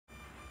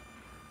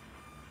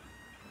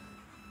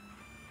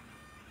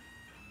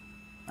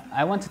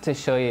I wanted to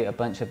show you a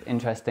bunch of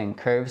interesting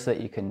curves that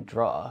you can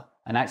draw.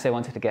 And actually I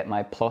wanted to get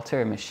my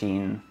plotter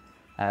machine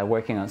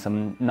working on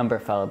some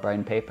Numberphile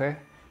brown paper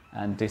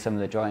and do some of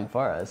the drawing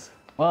for us.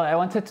 Well, I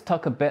wanted to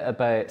talk a bit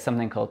about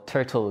something called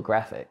turtle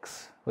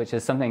graphics, which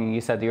is something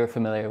you said you're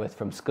familiar with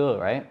from school,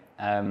 right?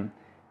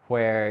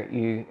 Where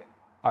you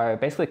are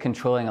basically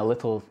controlling a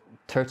little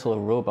turtle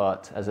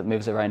robot as it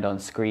moves around on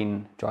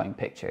screen drawing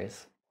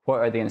pictures. What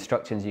are the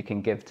instructions you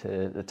can give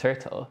to the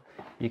turtle?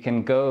 You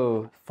can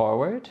go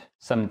forward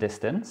some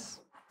distance,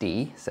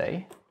 d,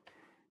 say.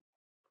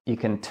 You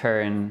can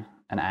turn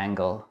an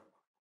angle,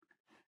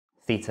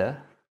 theta.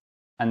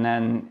 And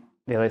then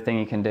the other thing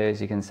you can do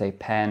is you can say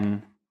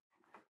pen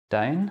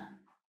down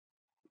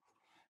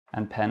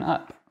and pen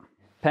up.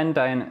 Pen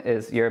down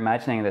is you're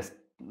imagining this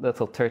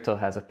little turtle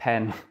has a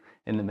pen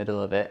in the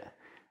middle of it,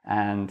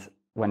 and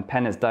when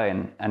pen is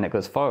down and it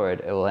goes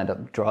forward, it will end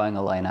up drawing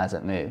a line as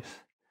it moves.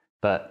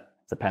 But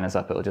if the pen is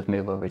up, it will just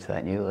move over to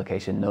that new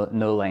location,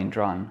 no line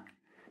drawn.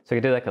 So you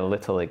do like a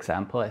little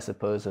example, I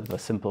suppose, of a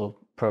simple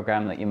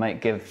program that you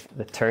might give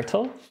the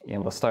turtle.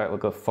 We'll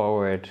go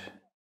forward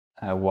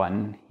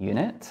 1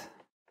 unit,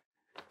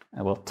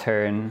 and we'll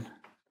turn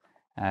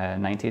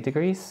 90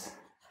 degrees,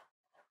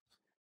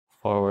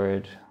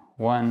 forward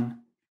 1,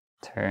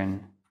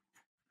 turn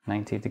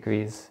 90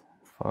 degrees,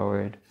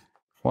 forward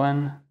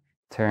 1,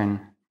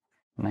 turn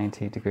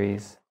 90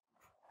 degrees,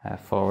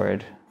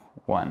 forward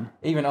 1.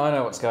 Even I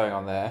know what's going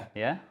on there.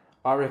 Yeah?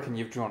 I reckon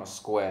you've drawn a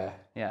square.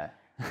 Yeah,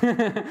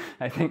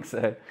 I think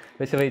so.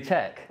 But shall we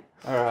check?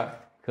 All right.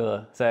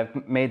 Cool. So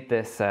I've made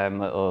this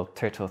little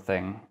turtle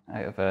thing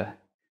out of a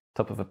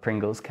top of a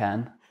Pringles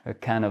can, a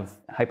can of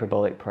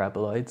hyperbolic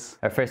paraboloids.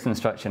 Our first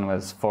instruction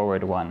was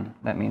forward 1.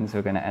 That means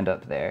we're going to end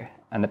up there.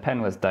 And the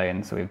pen was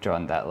down, so we've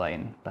drawn that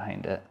line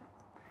behind it.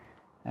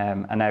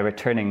 And now we're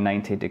turning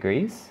 90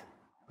 degrees,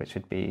 which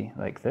would be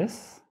like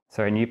this.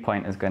 So our new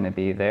point is going to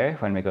be there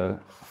when we go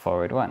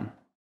forward 1.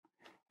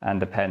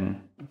 And the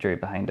pen drew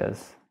behind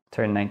us.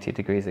 Turn 90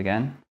 degrees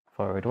again,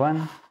 forward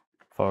 1,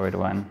 forward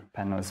 1.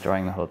 Pen was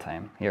drawing the whole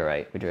time. You're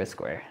right, we drew a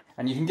square.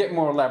 And you can get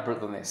more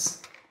elaborate than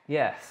this.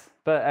 Yes,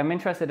 but I'm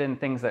interested in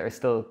things that are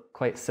still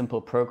quite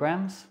simple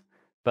programs,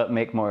 but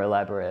make more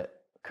elaborate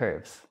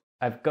curves.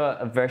 I've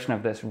got a version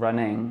of this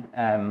running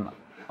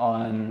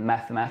on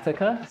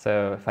Mathematica.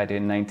 So if I do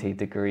 90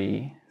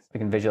 degree, we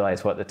can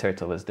visualize what the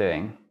turtle was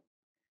doing.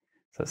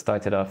 So it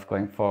started off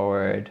going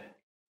forward,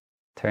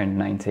 turned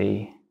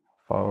 90,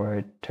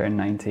 forward, turn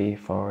 90,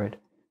 forward,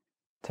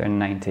 turn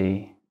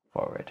 90,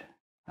 forward.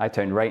 I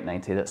turned right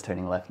 90, that's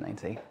turning left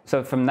 90.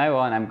 So from now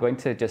on, I'm going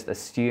to just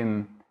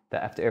assume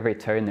that after every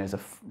turn, there's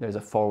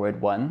a forward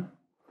 1.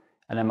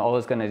 And I'm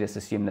always going to just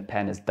assume the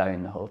pen is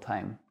down the whole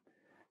time.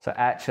 So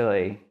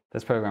actually,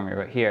 this program we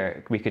wrote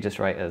here, we could just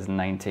write as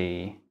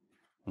 90,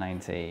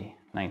 90,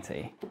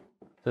 90.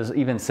 So it's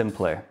even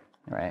simpler,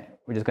 right?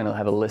 We're just going to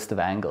have a list of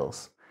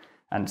angles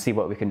and see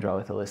what we can draw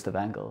with a list of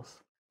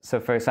angles. So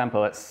for example,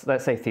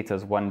 let's say theta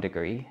is 1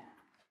 degree.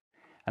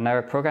 And now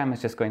our program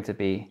is just going to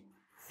be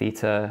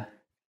theta,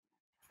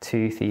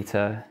 2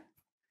 theta,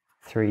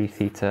 3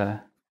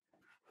 theta,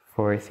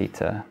 4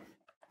 theta,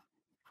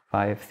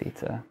 5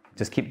 theta.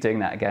 Just keep doing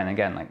that again and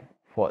again, like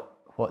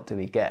what do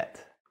we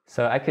get?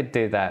 So I could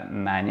do that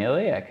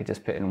manually. I could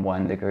just put in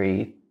 1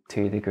 degree,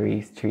 2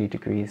 degrees, 3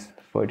 degrees,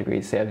 4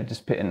 degrees. So I would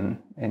just put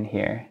in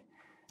here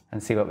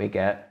and see what we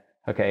get.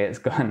 Okay, it's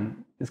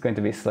going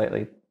to be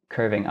slightly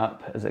curving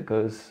up as it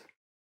goes.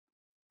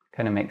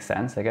 Kind of makes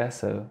sense, I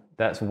guess. So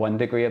that's 1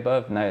 degree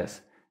above. Now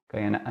it's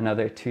going in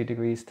another 2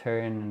 degrees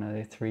turn,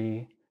 another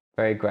 3,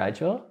 very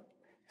gradual.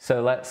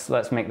 So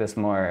let's make this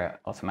more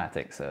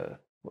automatic. So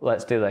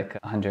let's do like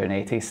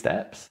 180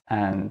 steps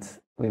and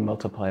we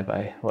multiply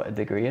by what a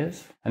degree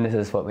is. And this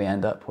is what we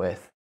end up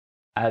with.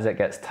 As it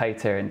gets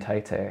tighter and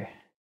tighter,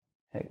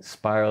 it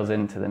spirals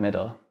into the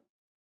middle.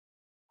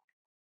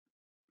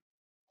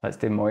 Let's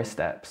do more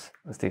steps.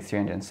 Let's do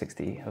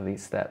 360 of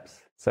these steps.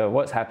 So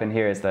what's happened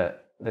here is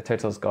that the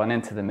turtle's gone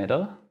into the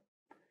middle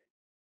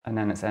and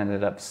then it's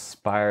ended up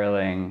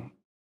spiraling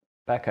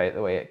back out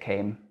the way it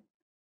came.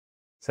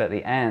 So at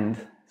the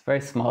end, it's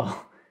very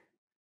small,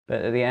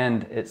 but at the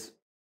end it's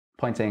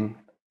pointing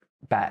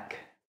back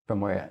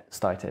from where it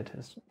started.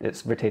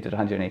 It's rotated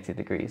 180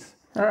 degrees.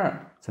 All right.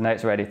 So now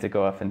it's ready to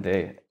go off and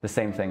do the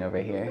same thing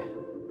over here.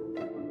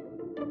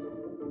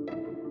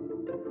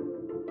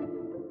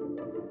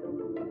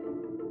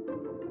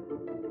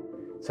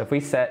 So if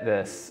we set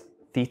this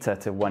theta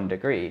to 1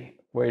 degree,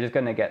 we're just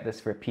going to get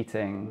this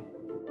repeating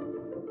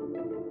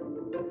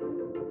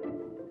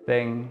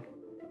thing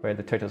where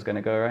the turtle's going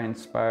to go around,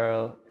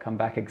 spiral, come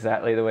back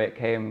exactly the way it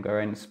came, go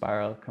around,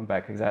 spiral, come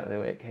back exactly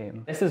the way it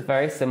came. This is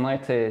very similar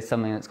to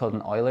something that's called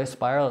an Euler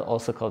spiral,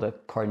 also called a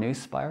Cornu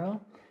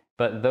spiral.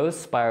 But those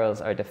spirals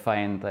are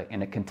defined like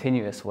in a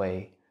continuous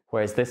way,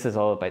 whereas this is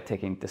all about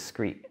taking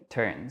discrete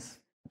turns.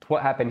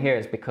 What happened here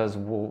is because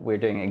we're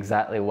doing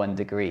exactly 1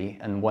 degree,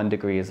 and 1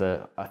 degree is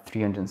a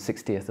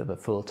 360th of a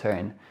full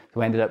turn. So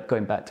we ended up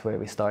going back to where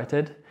we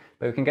started.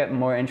 But we can get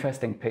more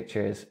interesting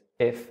pictures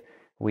if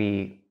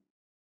we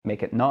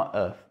make it not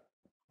a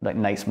like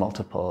nice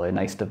multiple, a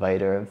nice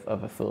divider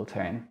of a full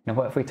turn. Now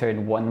what if we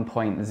turn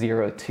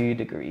 1.02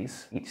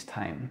 degrees each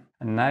time?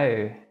 And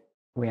now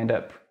we end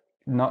up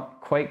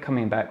not quite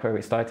coming back where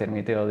we started, and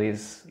we do all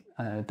these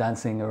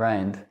dancing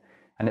around.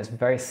 And it's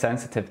very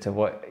sensitive to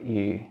what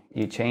you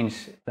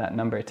change that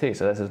number to.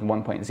 So this is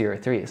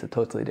 1.03, it's a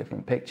totally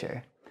different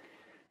picture.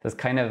 So it's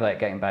kind of like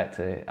getting back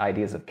to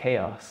ideas of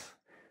chaos,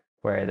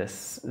 where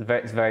it's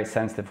very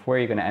sensitive. Where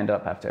you're going to end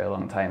up after a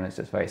long time is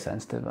just very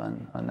sensitive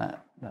on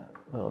that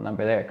little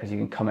number there, because you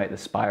can come out the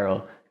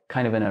spiral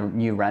kind of in a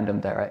new random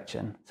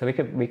direction. So we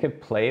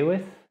could play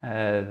with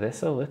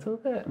this a little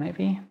bit,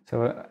 maybe.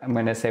 So I'm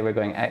going to say we're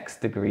going x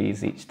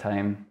degrees each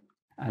time,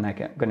 and I'm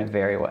going to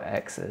vary what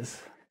x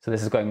is. So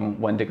this is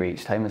going 1 degree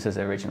each time. This is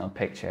the original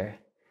picture.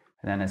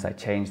 And then as I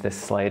change this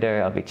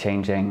slider, I'll be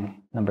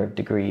changing number of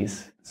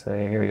degrees. So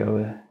here we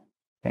go,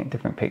 getting a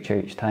different picture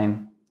each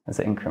time as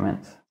it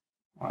increments.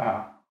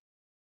 Wow.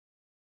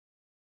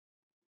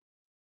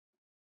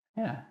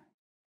 Yeah.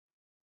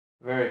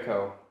 Very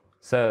cool.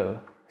 So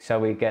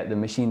shall we get the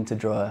machine to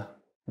draw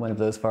one of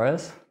those for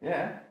us?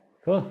 Yeah.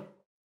 Cool.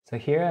 So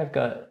here I've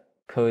got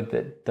code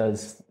that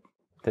does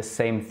the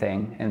same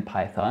thing in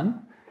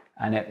Python.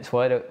 And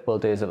what it will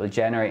do is it will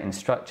generate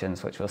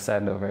instructions, which will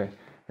send over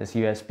this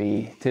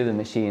USB to the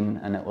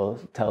machine, and it will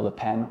tell the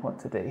pen what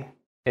to do.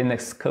 In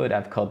this code,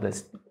 I've called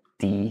this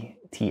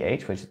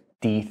dth, which is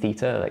d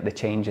theta, like the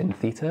change in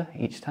theta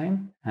each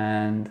time.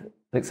 And it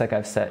looks like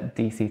I've set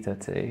d theta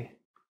to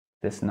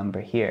this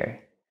number here.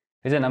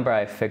 Here's a number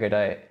I figured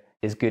out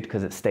is good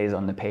because it stays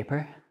on the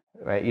paper,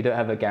 right? You don't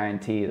have a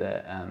guarantee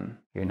that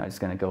you're not just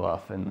going to go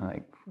off and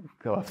like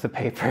go off the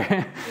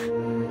paper.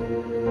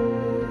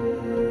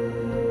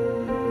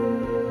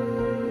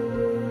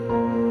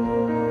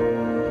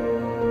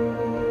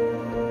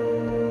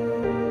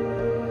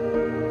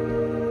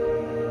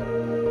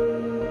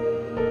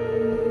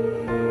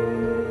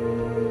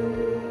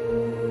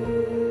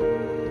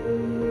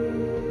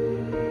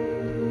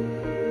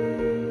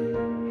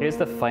 Here's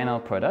the final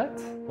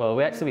product. Well,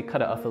 we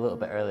cut it off a little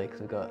bit early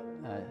because we got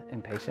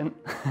impatient.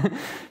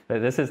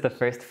 But this is the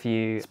first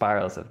few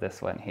spirals of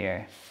this one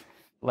here.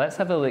 Let's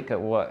have a look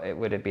at what it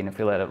would have been if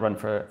we let it run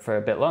for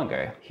a bit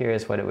longer. Here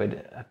is what it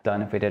would have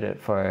done if we did it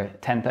for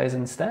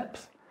 10,000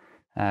 steps.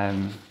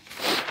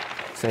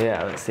 So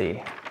yeah, let's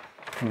see.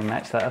 Can we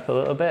match that up a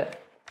little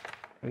bit?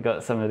 We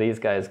got some of these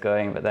guys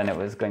going, but then it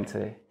was going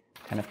to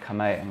kind of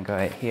come out and go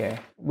out here.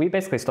 We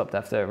basically stopped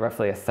after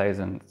roughly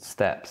 1,000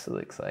 steps, it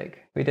looks like.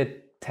 We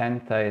did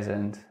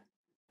 10,000,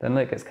 then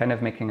look, it's kind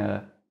of making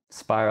a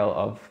spiral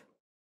of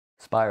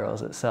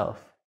spirals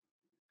itself.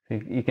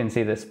 You can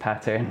see this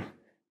pattern.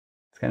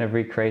 It's kind of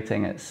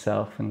recreating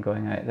itself and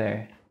going out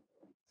there.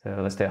 So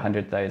let's do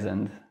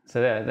 100,000. So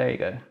there you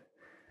go.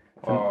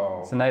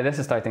 So now this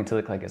is starting to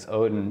look like its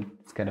own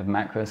kind of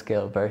macro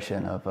scale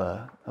version of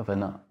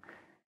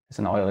it's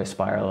an Euler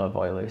spiral of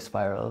Euler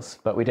spirals,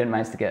 but we didn't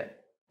manage to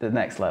get the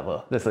next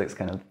level. This looks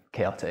kind of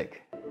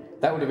chaotic.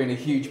 That would have been a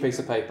huge piece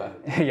of paper.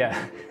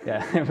 yeah,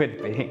 it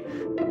would be.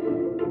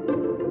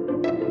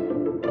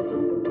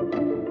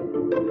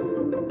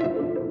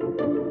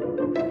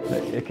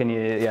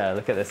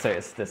 Look at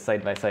this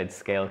side-by-side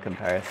scale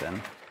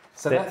comparison.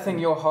 So that thing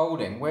you're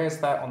holding, where's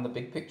that on the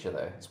big picture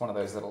though? It's one of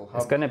those little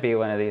hubs. It's going to be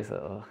one of these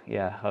little,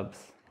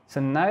 hubs.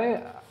 So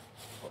now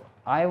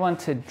I want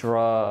to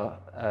draw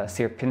a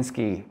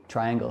Sierpiński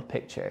triangle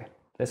picture.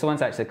 This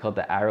one's actually called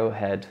the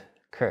arrowhead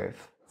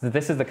curve. So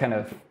this is the kind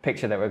of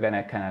picture that we're going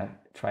to kind of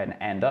try and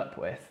end up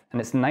with. And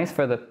it's nice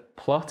for the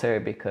plotter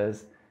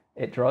because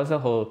it draws a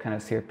whole kind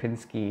of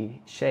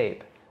Sierpiński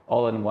shape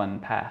all in one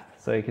path.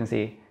 So you can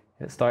see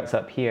it starts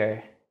up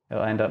here.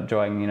 It'll end up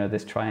drawing,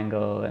 this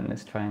triangle and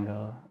this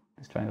triangle,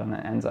 and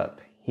it ends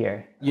up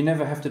here. You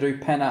never have to do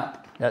pen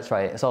up. That's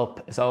right. It's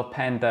all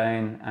pen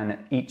down, and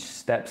each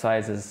step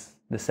size is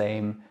the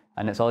same,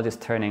 and it's all just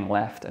turning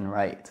left and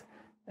right.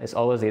 It's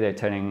always either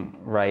turning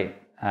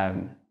right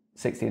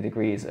 60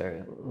 degrees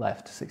or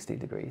left 60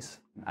 degrees.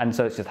 And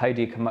so it's just how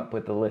do you come up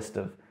with the list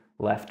of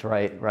left,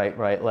 right,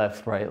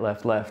 left,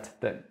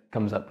 left that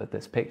comes up with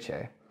this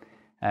picture.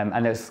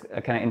 And there's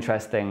a kind of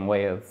interesting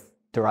way of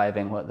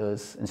deriving what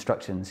those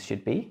instructions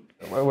should be.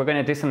 We're going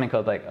to do something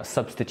called like a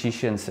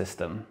substitution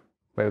system,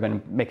 where we're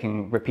going to be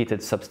making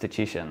repeated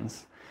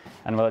substitutions.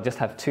 And we'll just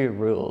have two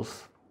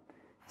rules.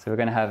 So we're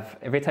going to have,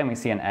 every time we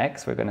see an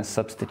x, we're going to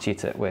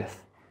substitute it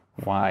with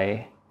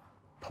y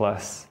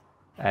plus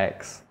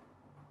x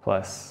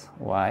plus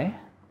y.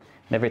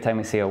 And every time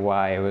we see a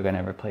y, we're going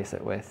to replace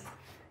it with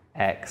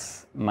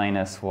x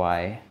minus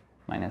y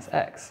minus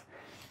x.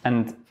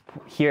 And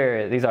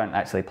here, these aren't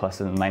actually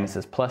pluses and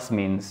minuses. Plus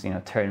means,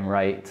 turn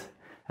right,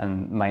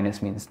 and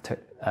minus means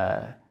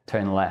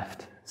turn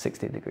left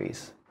 60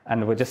 degrees.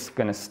 And we're just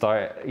going to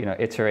start,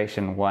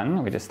 iteration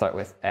 1. We just start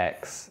with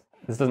x.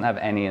 This doesn't have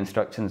any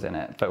instructions in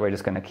it, but we're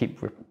just going to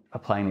keep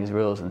applying these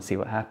rules and see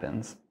what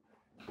happens.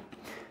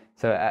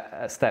 So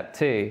at step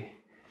 2,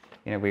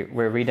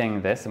 we're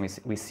reading this and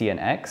we see an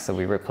x, so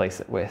we replace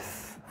it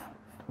with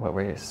what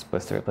we're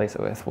supposed to replace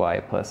it with, y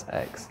plus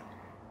x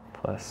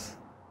plus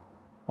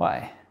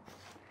y.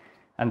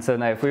 And so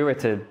now if we were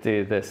to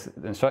do this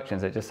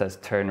instructions, it just says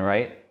turn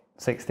right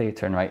 60,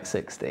 turn right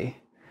 60,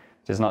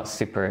 which is not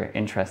super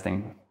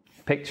interesting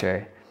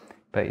picture,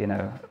 but you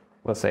know,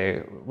 we'll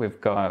say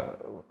we've gone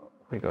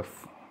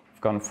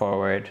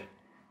forward,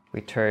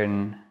 we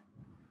turn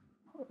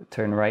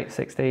right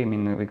 60, I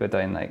mean we go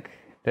down like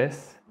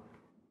this,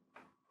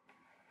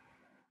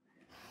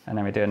 and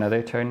then we do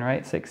another turn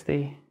right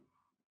 60,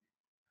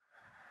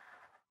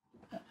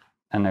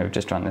 and now we've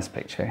just drawn this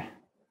picture.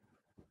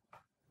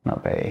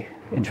 Not very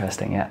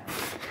interesting yet.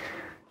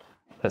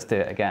 Let's do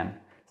it again.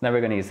 So now we're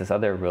going to use this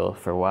other rule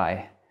for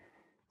y.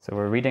 So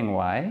we're reading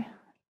y,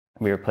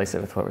 we replace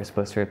it with what we're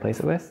supposed to replace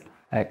it with,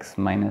 x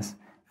minus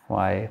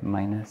y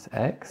minus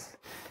x.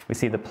 We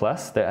see the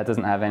plus, that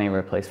doesn't have any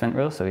replacement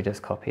rule, so we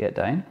just copy it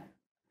down.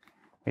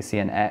 We see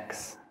an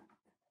x,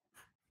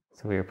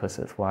 so we replace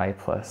it with y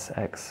plus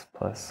x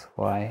plus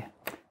y.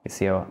 We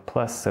see a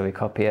plus, so we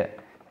copy it.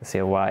 We see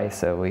a y,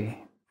 so we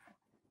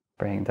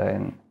bring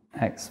down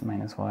x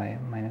minus y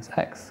minus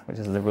x, which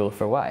is the rule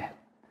for y.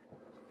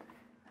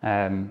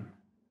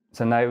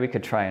 So now we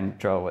could try and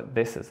draw what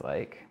this is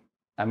like.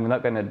 I'm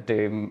not going to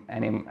do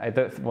any, I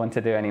don't want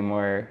to do any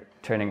more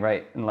turning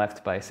right and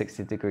left by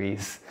 60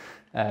 degrees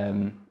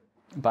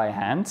by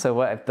hand. So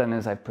what I've done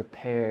is I've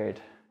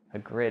prepared a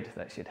grid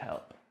that should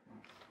help.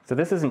 So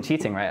this isn't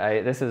cheating,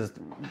 right? This is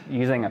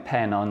using a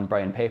pen on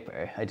brown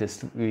paper.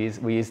 We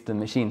used the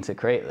machine to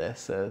create this,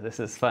 so this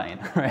is fine,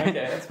 right?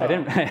 Okay, that's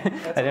fine.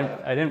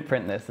 I didn't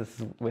print this. This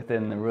is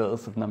within the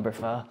rules of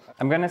Numberphile.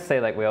 I'm going to say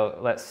like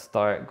let's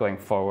start going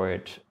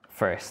forward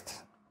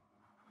first,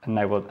 and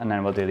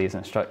then we'll do these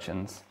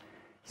instructions.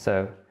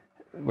 So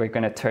we're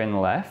going to turn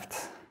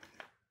left,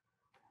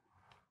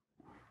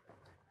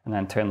 and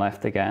then turn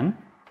left again.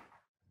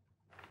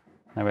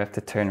 Now we have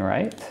to turn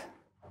right.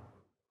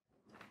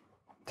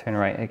 Turn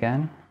right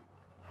again,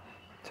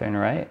 turn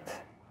right,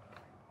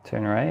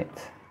 turn right,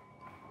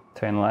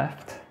 turn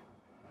left,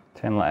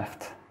 turn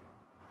left.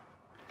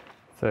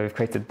 So we've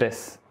created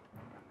this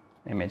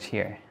image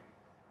here.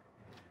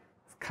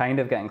 It's kind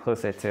of getting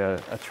closer to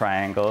a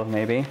triangle,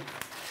 maybe,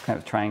 kind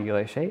of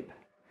triangular shape,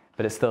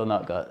 but it's still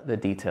not got the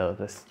detail of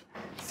this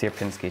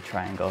Sierpiński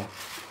triangle.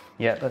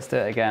 Yeah, let's do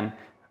it again.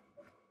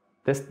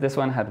 This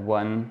one had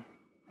 1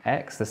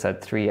 x, this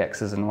had 3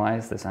 x's and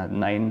y's, this had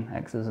 9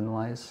 x's and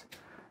y's.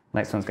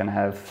 Next one's going to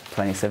have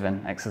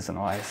 27 x's and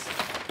y's.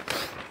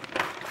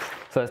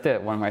 So let's do it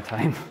one more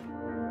time.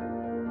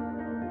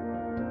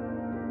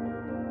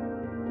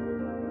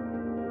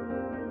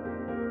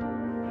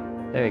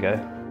 There we go.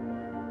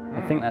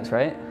 I think that's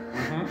right.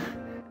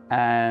 Mm-hmm.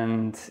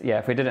 And yeah,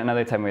 if we did it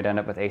another time, we'd end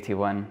up with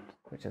 81,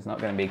 which is not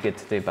going to be good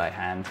to do by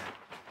hand.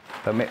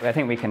 But I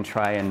think we can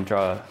try and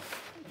draw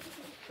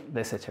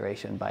this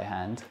iteration by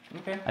hand.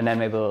 Okay. And then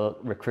maybe we'll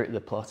recruit the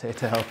plotter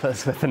to help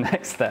us with the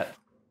next step.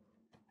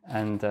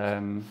 And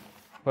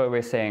what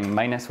we're saying,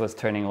 minus was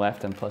turning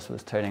left and plus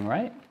was turning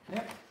right.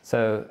 Yeah.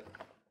 So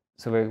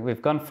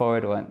we've gone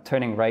forward.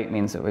 Turning right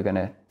means that we're going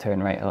to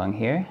turn right along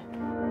here.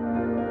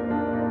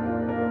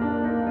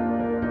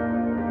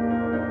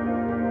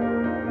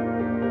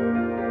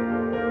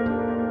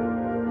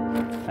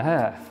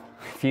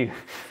 Phew.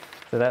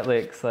 So that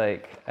looks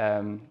like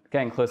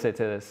getting closer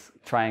to this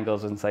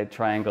triangles inside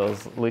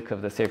triangles look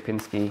of the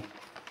Sierpiński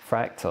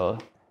fractal.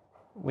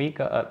 We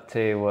got up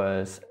to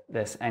was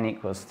this n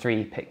equals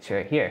 3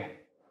 picture here.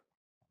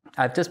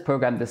 I've just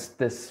programmed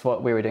this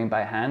what we were doing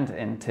by hand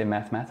into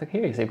Mathematica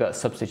here. So you've got a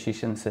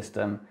substitution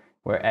system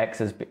where x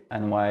is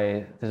and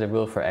y, there's a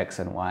rule for x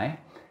and y.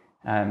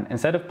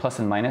 Instead of plus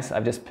and minus,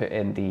 I've just put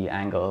in the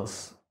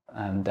angles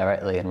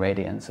directly in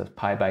radians of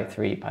pi by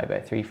 3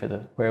 for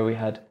where we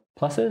had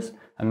pluses,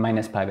 and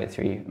minus pi by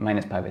 3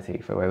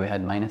 for where we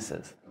had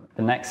minuses.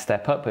 The next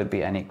step up would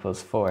be n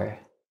equals 4.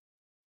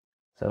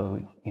 So,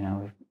 you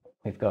know,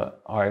 we've got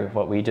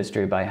what we just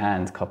drew by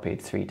hand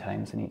copied 3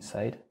 times on each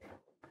side.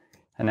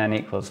 And n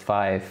equals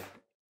 5,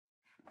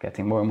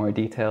 getting more and more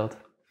detailed.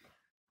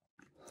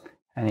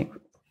 N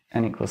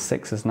equals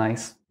 6 is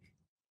nice.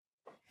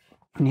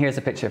 And here's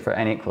a picture for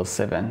n equals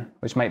 7,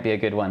 which might be a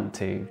good one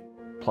to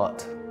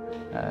plot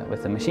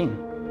with the machine.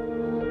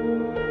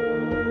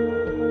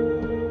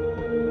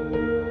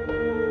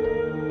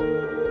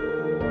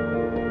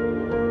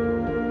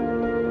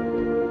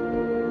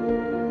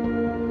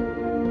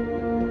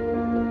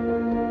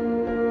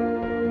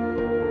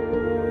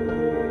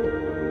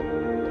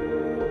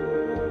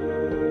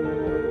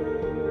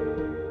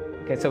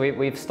 Okay, so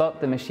we've stopped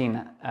the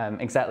machine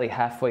exactly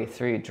halfway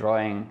through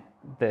drawing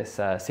this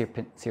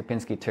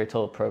Sierpiński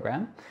turtle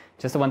program.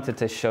 Just wanted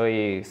to show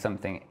you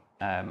something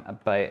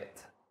about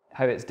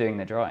how it's doing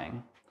the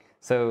drawing.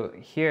 So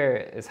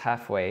here is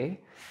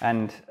halfway,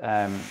 and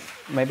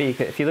maybe you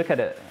could, if you look at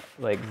it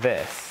like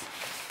this,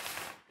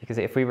 you can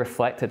see if we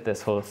reflected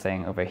this whole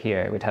thing over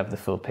here, we'd have the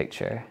full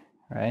picture,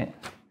 right?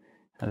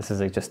 And this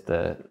is just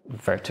the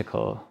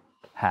vertical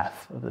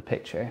half of the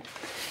picture.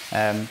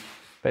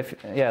 But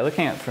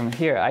looking at it from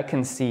here, I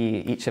can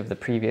see each of the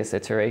previous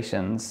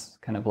iterations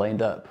kind of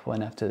lined up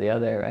one after the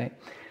other, right?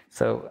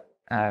 So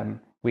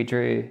we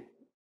drew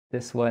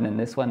this one and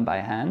this one by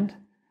hand.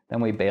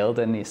 Then we bailed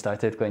and he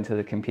started going to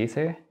the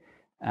computer.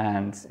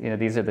 And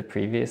these are the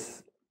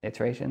previous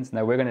iterations.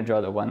 Now we're going to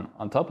draw the one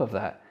on top of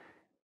that.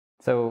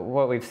 So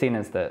what we've seen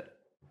is that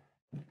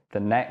the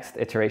next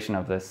iteration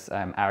of this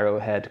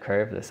arrowhead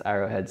curve, this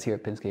arrowhead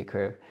Sierpiński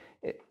curve,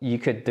 you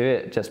could do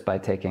it just by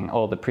taking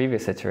all the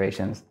previous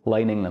iterations,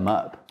 lining them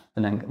up,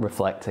 and then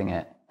reflecting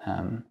it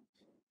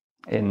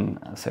in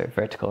a sort of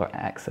vertical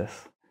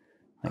axis.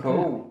 Like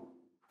cool.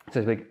 That.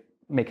 So we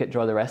make it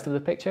draw the rest of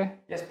the picture?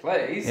 Yes,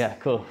 please. Yeah,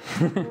 cool.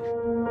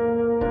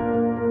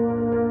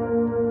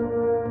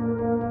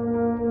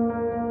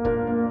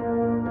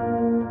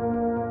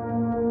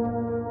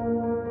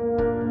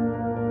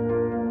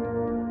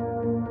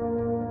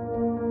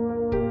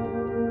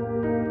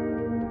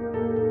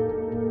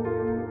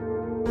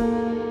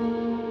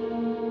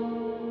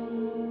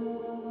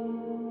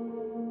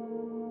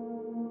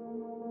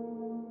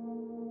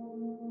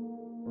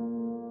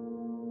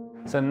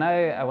 So now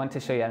I want to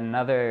show you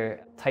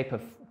another type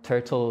of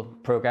turtle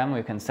program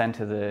we can send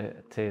to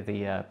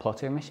the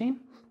plotter machine.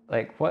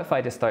 Like, what if I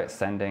just start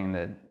sending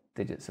the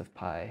digits of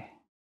pi